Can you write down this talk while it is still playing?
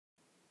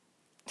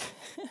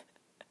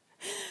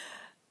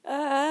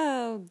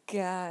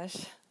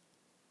gosh.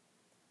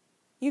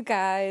 You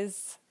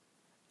guys.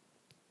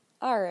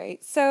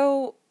 Alright,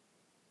 so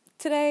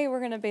today we're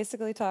going to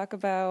basically talk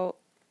about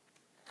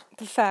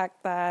the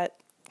fact that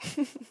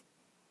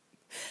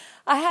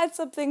I had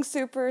something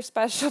super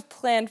special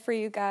planned for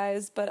you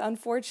guys, but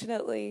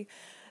unfortunately,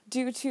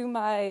 due to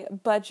my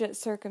budget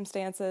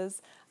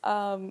circumstances,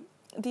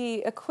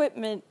 the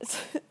equipment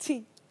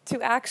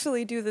to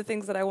actually do the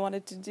things that I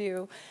wanted to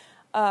do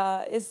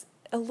is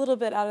a little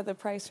bit out of the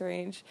price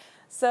range.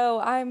 So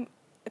I'm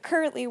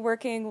currently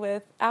working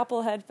with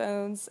Apple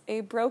headphones,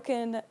 a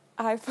broken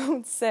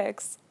iPhone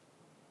 6,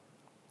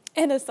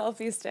 and a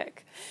selfie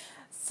stick.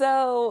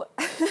 So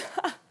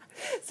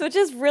so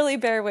just really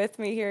bear with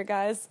me here,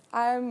 guys.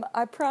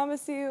 I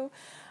promise you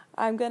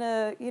I'm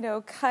gonna,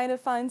 kind of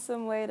find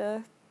some way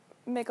to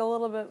make a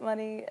little bit of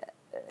money,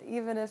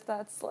 even if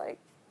that's like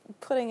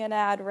putting an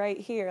ad right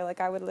here. Like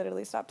I would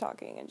literally stop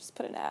talking and just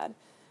put an ad.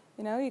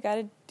 You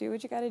gotta do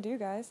what you gotta do,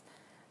 guys.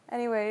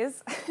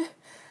 Anyways,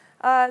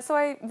 so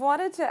I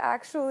wanted to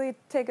actually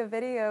take a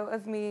video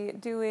of me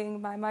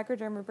doing my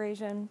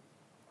microdermabrasion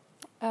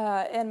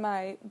and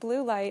my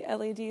blue light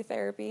LED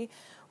therapy,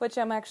 which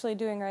I'm actually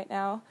doing right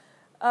now.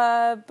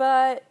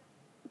 But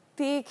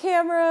the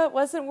camera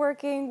wasn't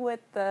working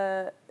with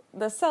the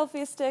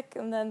selfie stick,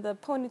 and then the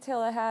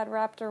ponytail I had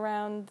wrapped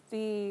around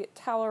the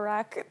towel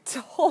rack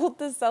to hold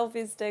the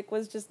selfie stick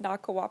was just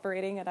not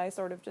cooperating, and I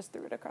sort of just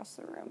threw it across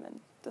the room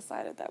and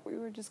decided that we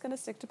were just going to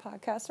stick to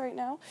podcasts right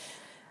now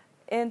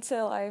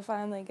until I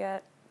finally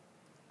get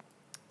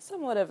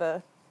somewhat of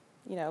a,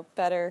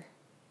 better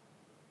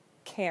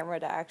camera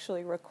to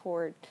actually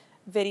record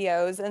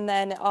videos. And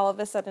then all of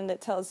a sudden it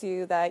tells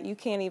you that you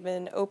can't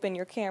even open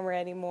your camera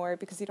anymore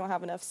because you don't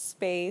have enough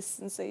space,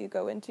 and so you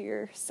go into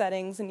your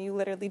settings and you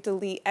literally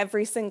delete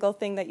every single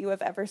thing that you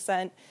have ever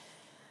sent.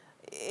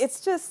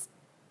 It's just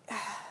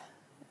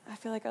I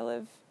feel like I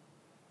live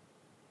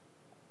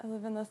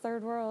in the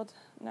third world.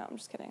 No, I'm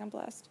just kidding. I'm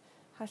blessed.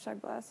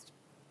 #blessed.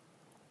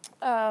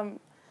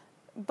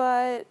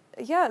 But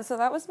yeah, so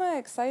that was my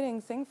exciting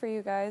thing for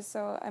you guys.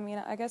 So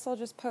I guess I'll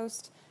just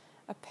post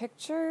a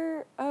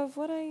picture of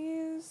what I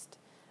used.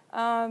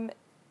 Kind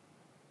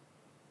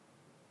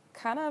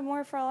of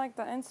more for like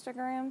the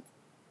Instagram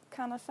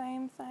kind of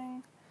fame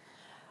thing.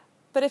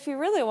 But if you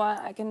really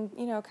want, I can,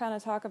 kind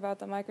of talk about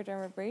the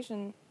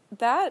microdermabrasion.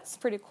 That's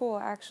pretty cool,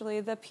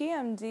 actually. The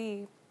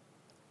PMD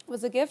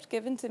was a gift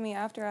given to me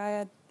after I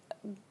had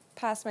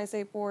passed my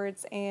state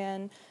boards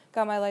and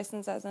got my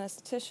license as an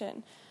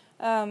esthetician.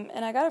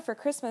 And I got it for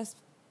Christmas,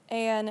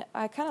 and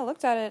I kind of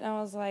looked at it and I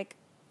was like,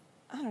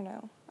 I don't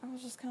know. I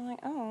was just kind of like,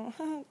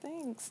 oh,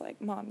 thanks. Like,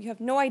 Mom, you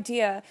have no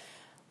idea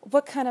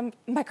what kind of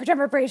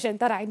microdermabrasion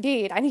that I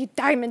need. I need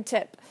diamond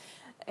tip.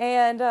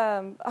 And,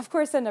 of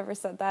course, I never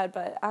said that,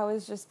 but I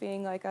was just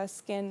being like a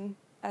skin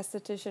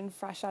esthetician,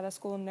 fresh out of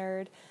school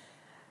nerd.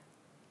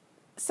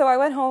 So I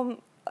went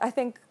home, I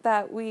think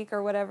that week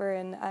or whatever,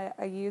 and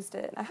I used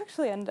it. I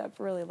actually ended up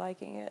really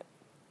liking it.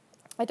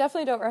 I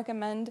definitely don't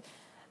recommend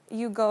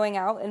you going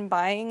out and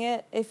buying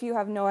it if you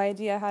have no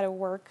idea how to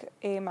work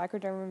a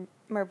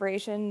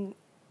microdermabrasion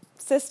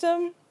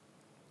system.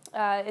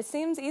 It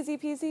seems easy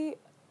peasy,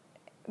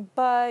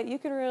 but you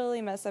can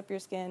really mess up your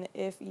skin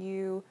if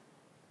you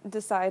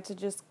decide to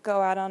just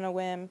go out on a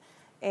whim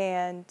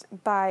and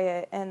buy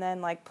it and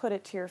then like put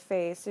it to your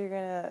face. You're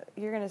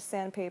gonna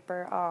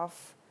sandpaper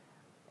off.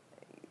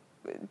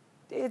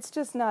 It's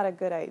just not a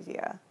good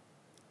idea.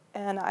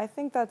 And I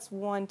think that's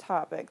one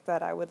topic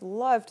that I would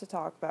love to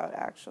talk about,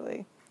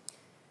 actually.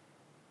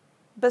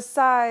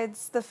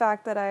 Besides the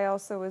fact that I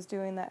also was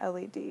doing the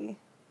LED,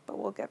 but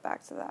we'll get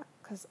back to that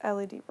because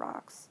LED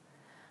rocks.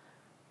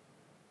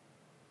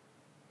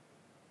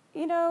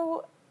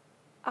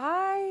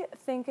 I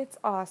think it's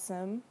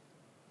awesome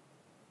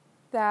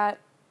that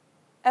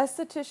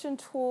esthetician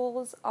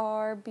tools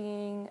are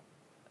being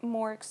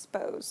more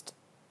exposed.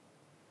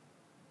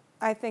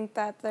 I think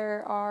that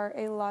there are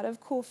a lot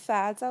of cool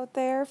fads out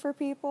there for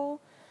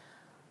people,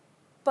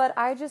 but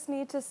I just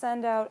need to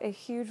send out a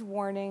huge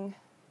warning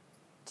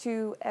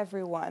to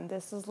everyone.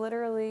 This is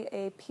literally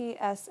a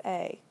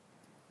PSA,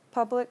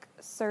 public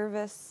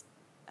service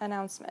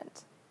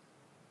announcement.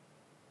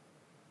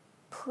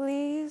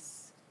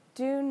 Please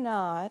do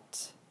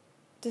not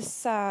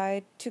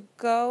decide to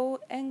go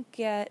and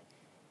get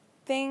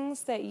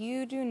things that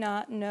you do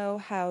not know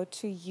how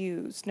to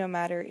use, no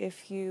matter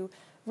if you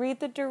read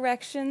the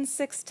directions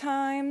 6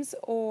 times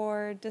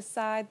or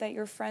decide that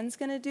your friend's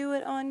going to do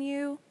it on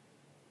you.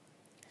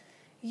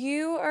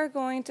 You are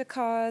going to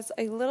cause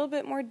a little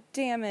bit more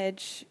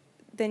damage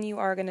than you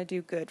are going to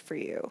do good for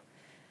you.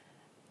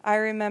 I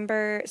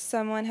remember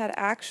someone had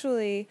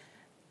actually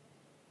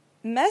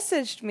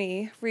messaged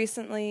me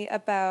recently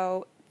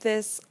about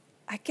this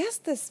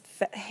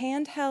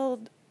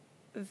handheld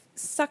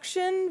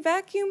suction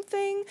vacuum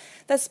thing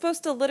that's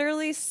supposed to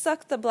literally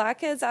suck the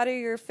blackheads out of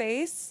your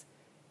face.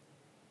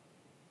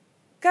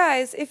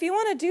 Guys, if you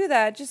want to do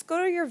that, just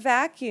go to your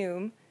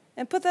vacuum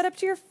and put that up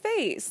to your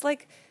face.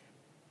 Like,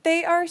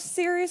 they are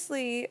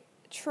seriously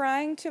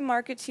trying to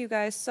market to you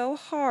guys so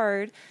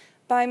hard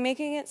by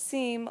making it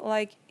seem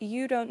like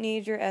you don't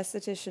need your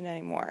esthetician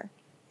anymore.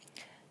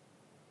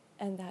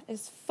 And that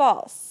is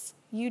false.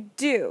 You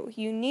do.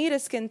 You need a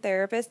skin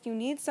therapist. You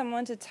need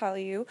someone to tell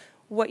you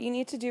what you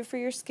need to do for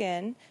your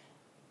skin.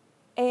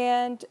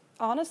 And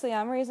honestly,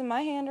 I'm raising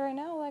my hand right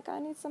now like I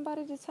need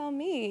somebody to tell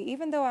me,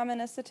 even though I'm an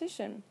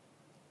esthetician.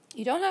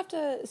 You don't have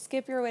to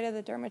skip your way to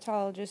the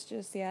dermatologist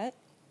just yet.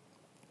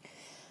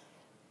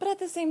 But at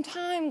the same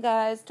time,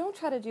 guys, don't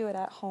try to do it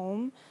at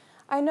home.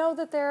 I know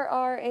that there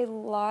are a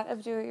lot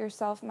of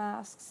do-it-yourself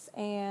masks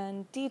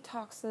and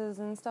detoxes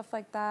and stuff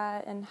like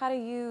that, and how to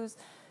use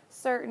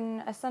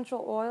certain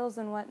essential oils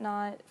and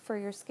whatnot for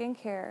your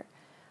skincare.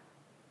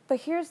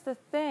 But here's the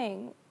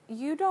thing.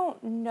 You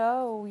don't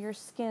know your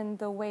skin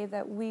the way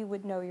that we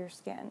would know your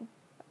skin.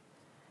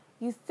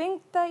 You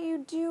think that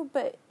you do,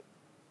 but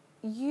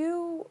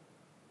you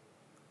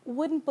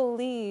wouldn't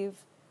believe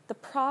the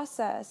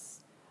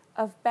process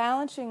of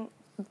balancing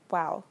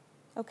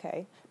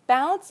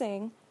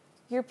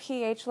your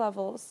pH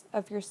levels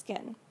of your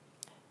skin.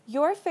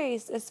 Your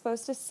face is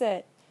supposed to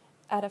sit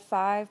at a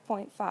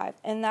 5.5,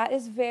 and that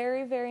is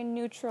very, very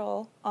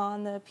neutral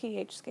on the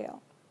pH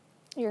scale.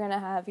 You're going to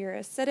have your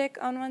acidic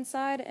on one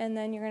side, and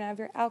then you're going to have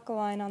your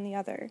alkaline on the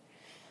other.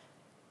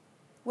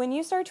 When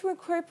you start to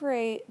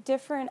incorporate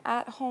different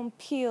at-home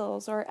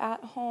peels or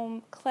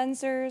at-home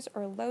cleansers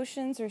or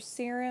lotions or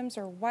serums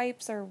or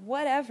wipes or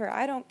whatever,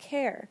 I don't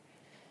care,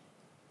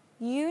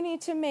 you need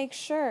to make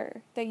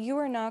sure that you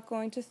are not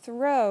going to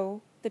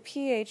throw the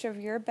pH of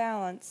your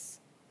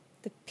balance,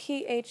 the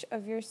pH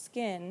of your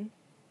skin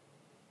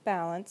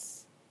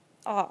balance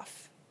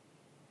off.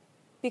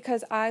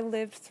 Because I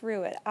lived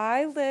through it.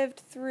 I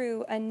lived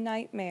through a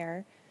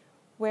nightmare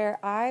where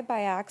I,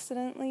 by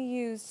accidentally,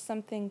 used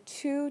something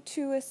too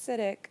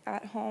acidic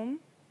at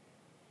home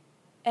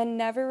and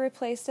never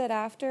replaced it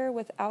after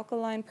with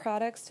alkaline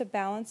products to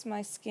balance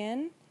my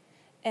skin,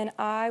 and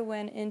I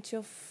went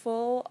into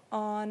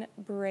full-on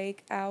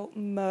breakout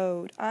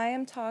mode. I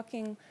am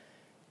talking,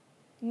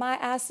 my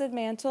acid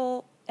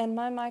mantle and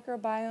my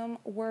microbiome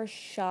were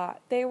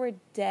shot. They were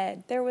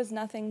dead. There was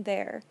nothing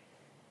there.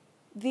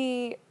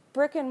 The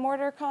brick and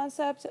mortar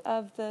concept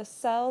of the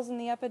cells in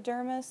the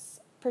epidermis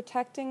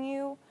protecting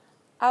you,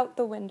 out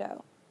the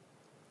window.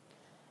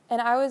 And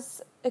I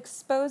was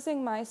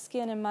exposing my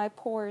skin and my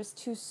pores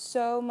to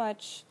so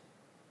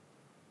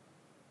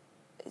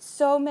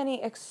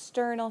many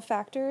external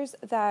factors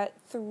that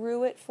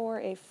threw it for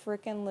a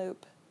freaking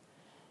loop.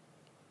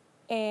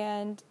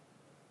 And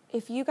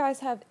if you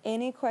guys have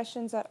any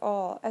questions at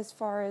all as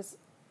far as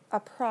a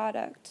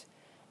product,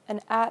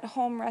 an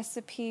at-home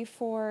recipe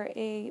for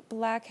a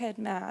blackhead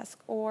mask,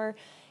 or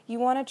you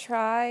want to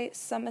try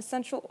some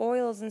essential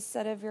oils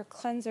instead of your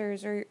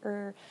cleansers,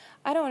 or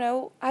I don't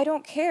know, I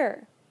don't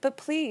care. But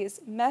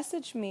please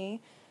message me,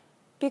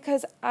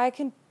 because I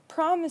can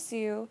promise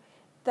you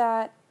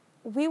that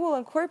we will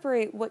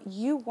incorporate what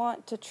you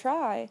want to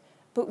try,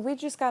 but we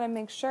just got to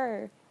make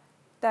sure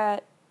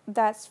that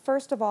that's,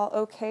 first of all,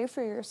 okay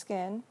for your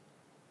skin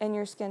and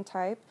your skin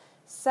type.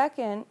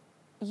 Second,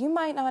 you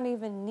might not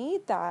even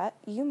need that.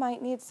 You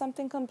might need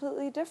something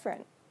completely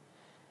different.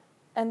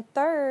 And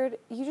third,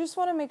 you just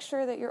want to make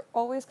sure that you're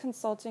always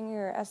consulting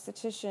your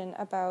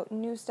esthetician about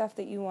new stuff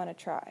that you want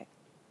to try.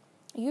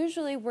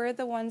 Usually we're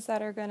the ones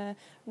that are going to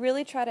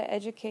really try to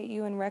educate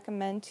you and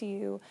recommend to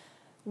you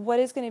what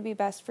is going to be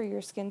best for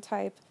your skin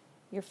type,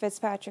 your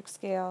Fitzpatrick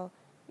scale,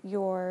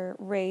 your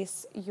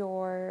race,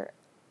 your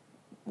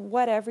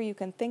whatever you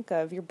can think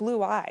of, your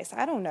blue eyes,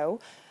 I don't know.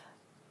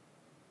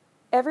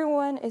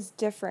 Everyone is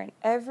different.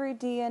 Every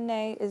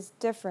DNA is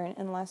different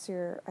unless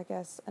you're, I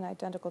guess, an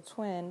identical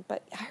twin.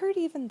 But I heard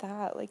even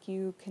that, like,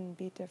 you can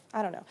be different.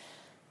 I don't know.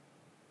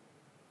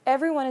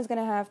 Everyone is going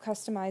to have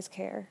customized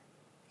care.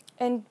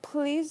 And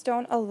please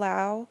don't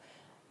allow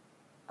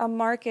a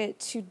market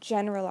to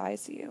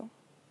generalize you.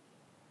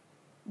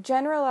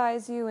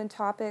 Generalize you in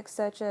topics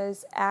such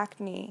as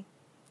acne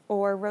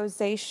or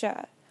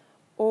rosacea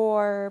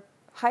or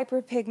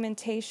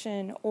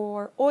hyperpigmentation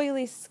or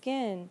oily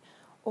skin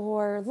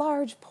or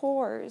large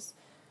pores.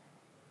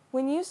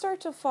 When you start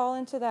to fall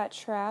into that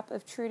trap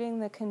of treating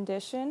the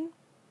condition,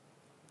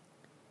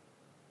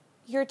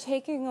 you're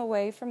taking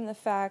away from the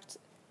fact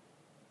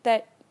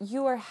that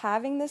you are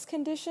having this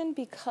condition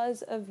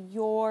because of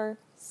your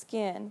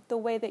skin, the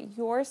way that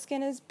your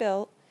skin is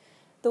built,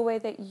 the way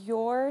that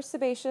your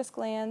sebaceous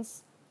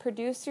glands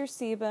produce your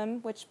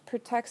sebum, which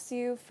protects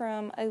you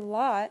from a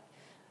lot.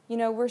 You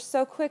know, we're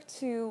so quick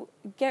to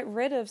get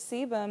rid of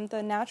sebum,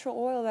 the natural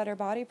oil that our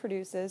body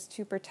produces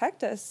to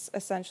protect us,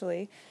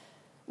 essentially,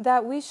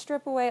 that we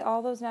strip away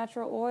all those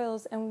natural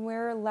oils and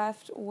we're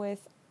left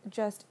with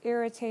just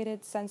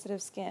irritated,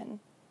 sensitive skin.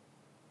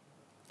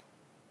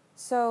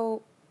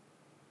 So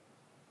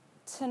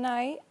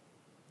tonight,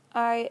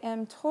 I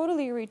am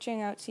totally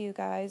reaching out to you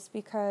guys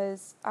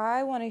because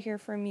I want to hear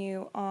from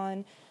you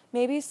on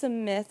maybe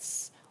some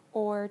myths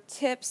or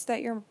tips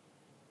that your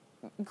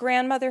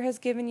grandmother has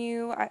given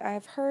you.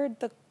 I've heard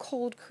the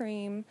cold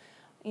cream,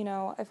 you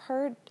know,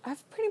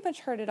 I've pretty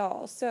much heard it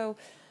all. So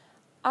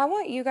I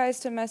want you guys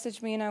to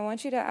message me, and I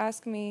want you to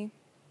ask me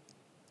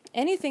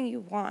anything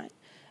you want.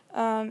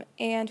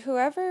 And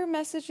whoever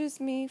messages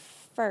me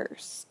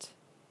first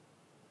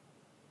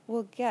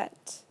will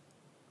get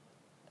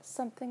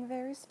something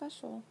very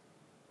special.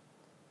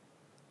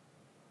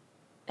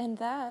 And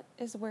that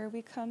is where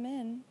we come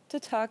in to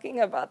talking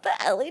about the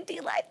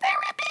LED light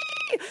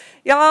therapy.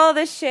 Y'all,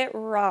 this shit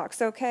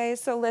rocks, okay?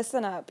 So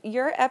listen up.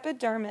 Your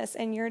epidermis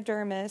and your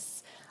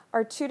dermis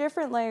are two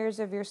different layers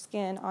of your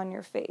skin on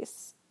your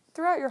face,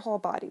 throughout your whole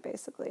body,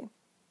 basically.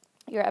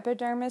 Your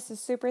epidermis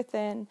is super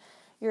thin.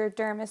 Your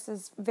dermis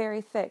is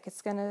very thick.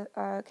 It's going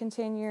to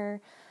contain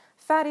your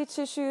fatty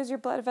tissues, your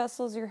blood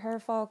vessels, your hair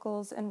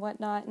follicles, and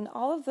whatnot, and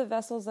all of the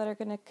vessels that are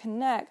going to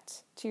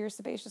connect to your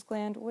sebaceous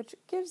gland, which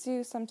gives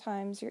you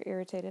sometimes your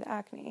irritated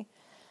acne.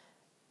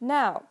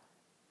 Now,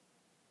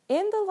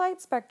 in the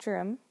light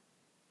spectrum,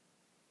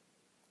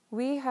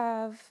 we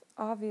have,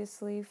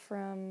 obviously,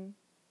 from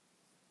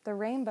the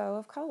rainbow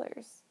of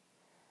colors.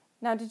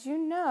 Now, did you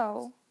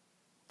know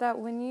that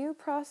when you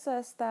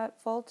process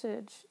that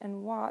voltage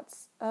and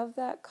watts of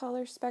that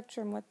color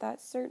spectrum with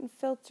that certain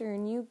filter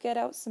and you get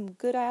out some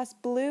good-ass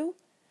blue,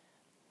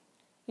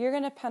 you're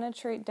going to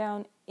penetrate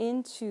down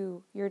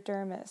into your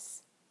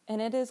dermis,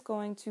 and it is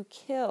going to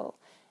kill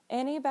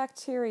any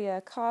bacteria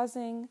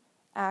causing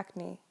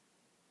acne,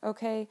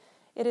 okay?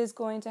 It is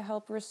going to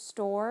help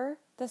restore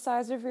the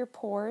size of your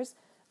pores.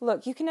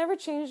 Look, you can never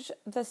change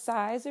the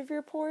size of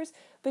your pores,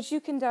 but you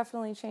can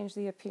definitely change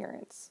the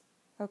appearance.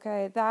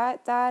 Okay,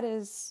 that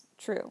is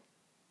true.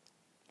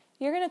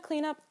 You're going to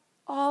clean up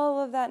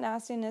all of that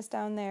nastiness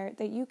down there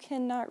that you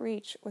cannot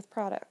reach with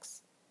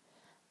products.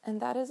 And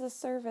that is a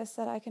service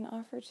that I can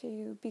offer to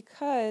you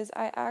because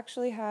I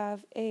actually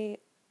have a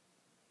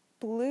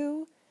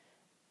blue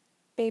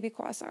baby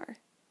quasar.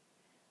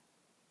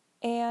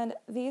 And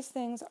these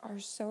things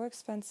are so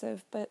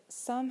expensive, but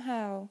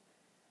somehow,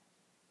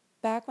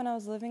 back when I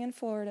was living in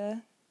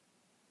Florida,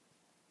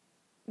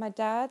 my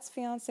dad's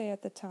fiance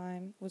at the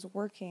time was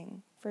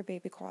working for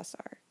Baby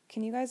Quasar.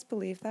 Can you guys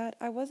believe that?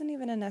 I wasn't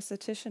even an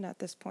esthetician at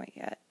this point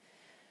yet.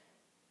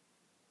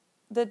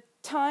 The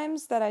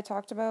times that I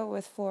talked about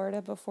with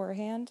Florida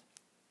beforehand,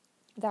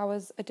 that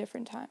was a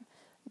different time.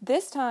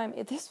 This time,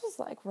 this was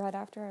like right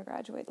after I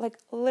graduated, like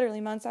literally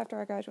months after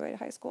I graduated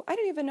high school. I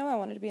didn't even know I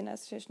wanted to be an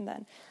esthetician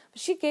then.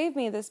 But she gave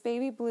me this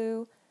baby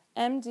blue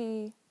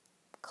MD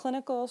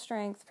clinical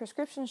strength,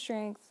 prescription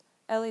strength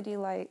LED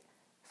light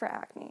for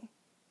acne.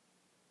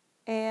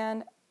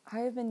 And I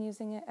have been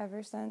using it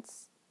ever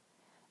since.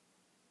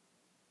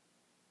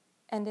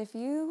 And if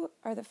you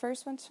are the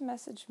first one to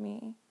message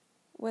me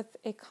with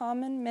a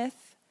common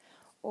myth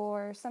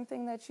or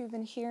something that you've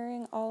been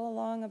hearing all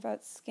along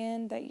about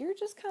skin that you're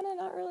just kind of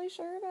not really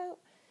sure about,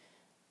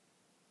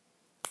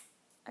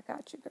 I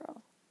got you,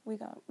 girl.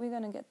 We're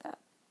gonna get that.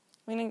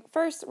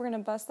 First, we're gonna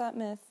bust that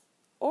myth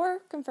or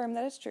confirm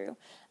that it's true.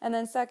 And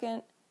then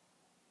second,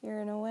 you're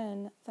gonna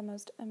win the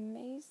most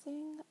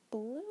amazing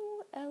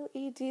blue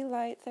LED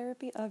light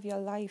therapy of your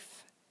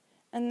life.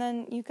 And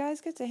then you guys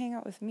get to hang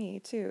out with me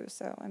too.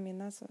 So, I mean,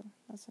 that's a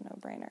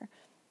no-brainer.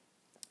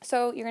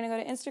 So you're going to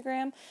go to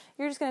Instagram.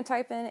 You're just going to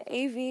type in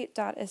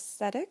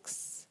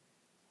av.aesthetics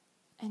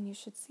and you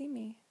should see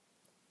me.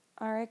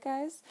 All right,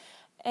 guys.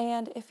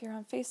 And if you're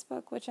on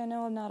Facebook, which I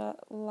know not a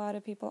lot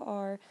of people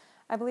are,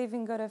 I believe you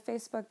can go to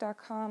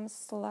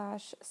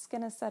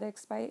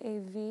facebook.com/skinaesthetics by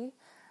AV.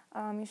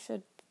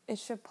 It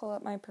should pull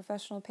up my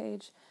professional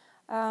page.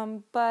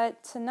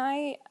 But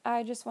tonight,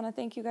 I just want to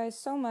thank you guys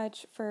so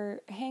much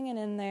for hanging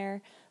in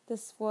there.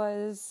 This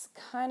was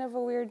kind of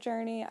a weird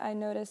journey. I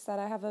noticed that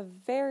I have a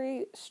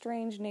very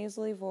strange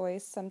nasally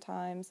voice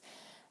sometimes,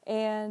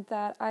 and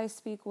that I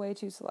speak way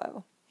too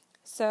slow.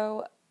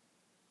 So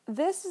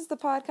this is the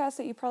podcast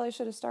that you probably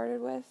should have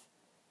started with.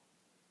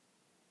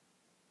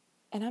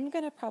 And I'm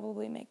going to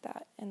probably make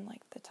that in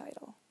the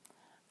title.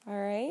 All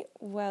right.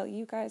 Well,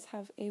 you guys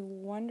have a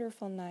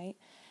wonderful night,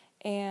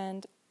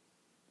 and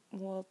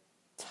we'll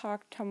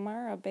talk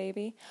tomorrow,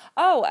 baby.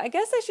 Oh, I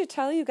guess I should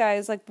tell you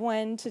guys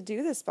when to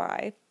do this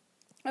by.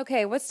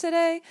 Okay, what's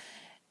today?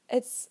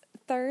 It's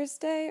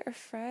Thursday or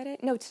Friday?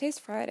 No, today's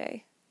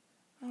Friday.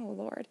 Oh,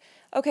 Lord.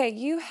 Okay,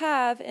 you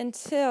have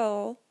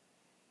until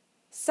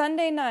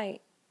Sunday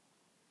night.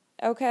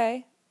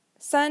 Okay?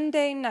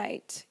 Sunday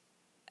night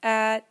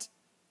at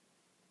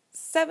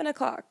 7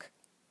 o'clock.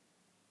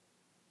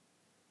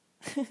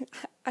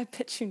 I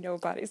bet you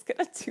nobody's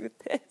going to do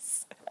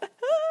this.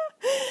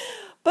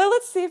 But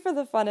let's see for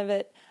the fun of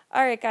it.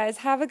 All right, guys,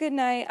 have a good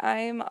night.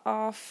 I'm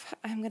off.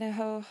 I'm going to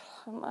have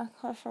my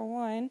glass of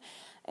wine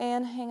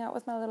and hang out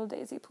with my little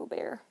Daisy Pooh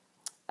Bear.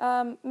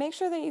 Make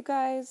sure that you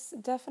guys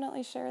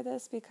definitely share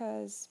this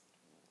because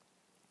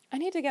I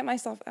need to get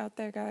myself out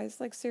there, guys.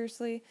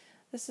 Seriously,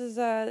 this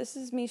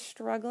is me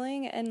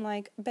struggling and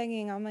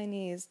begging on my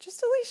knees.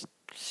 Just at least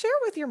share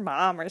it with your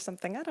mom or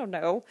something. I don't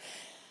know.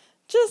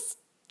 Just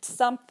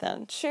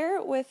something. Share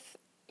it with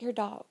your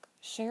dog.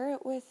 Share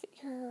it with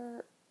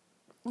your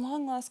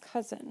long-lost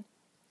cousin.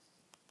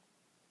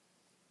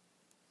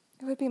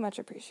 It would be much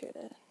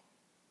appreciated.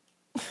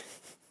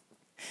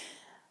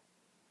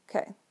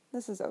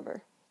 This is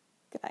over.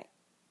 Good night.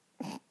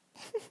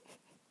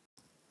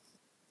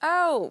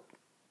 Oh,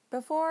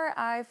 before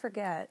I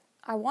forget,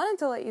 I wanted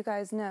to let you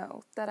guys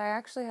know that I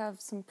actually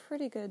have some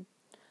pretty good,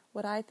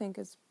 what I think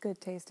is good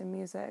taste in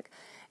music.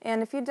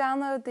 And if you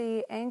download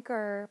the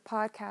Anchor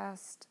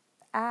podcast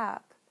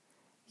app,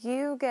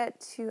 you get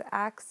to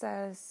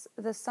access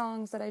the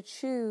songs that I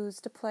choose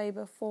to play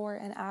before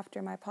and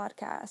after my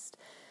podcast.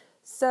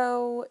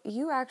 So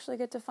you actually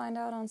get to find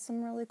out on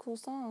some really cool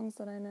songs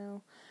that I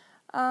know.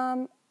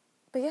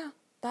 But yeah,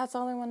 that's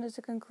all I wanted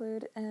to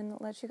conclude and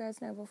let you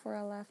guys know before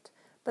I left.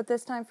 But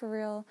this time for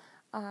real,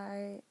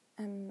 I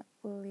am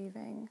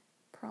leaving.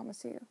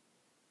 Promise you.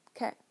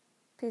 Okay.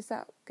 Peace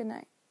out. Good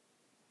night.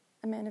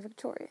 Amanda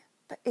Victoria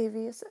by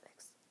AV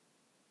Aesthetics.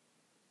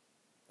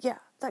 Yeah,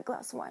 that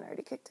glass of wine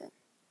already kicked in.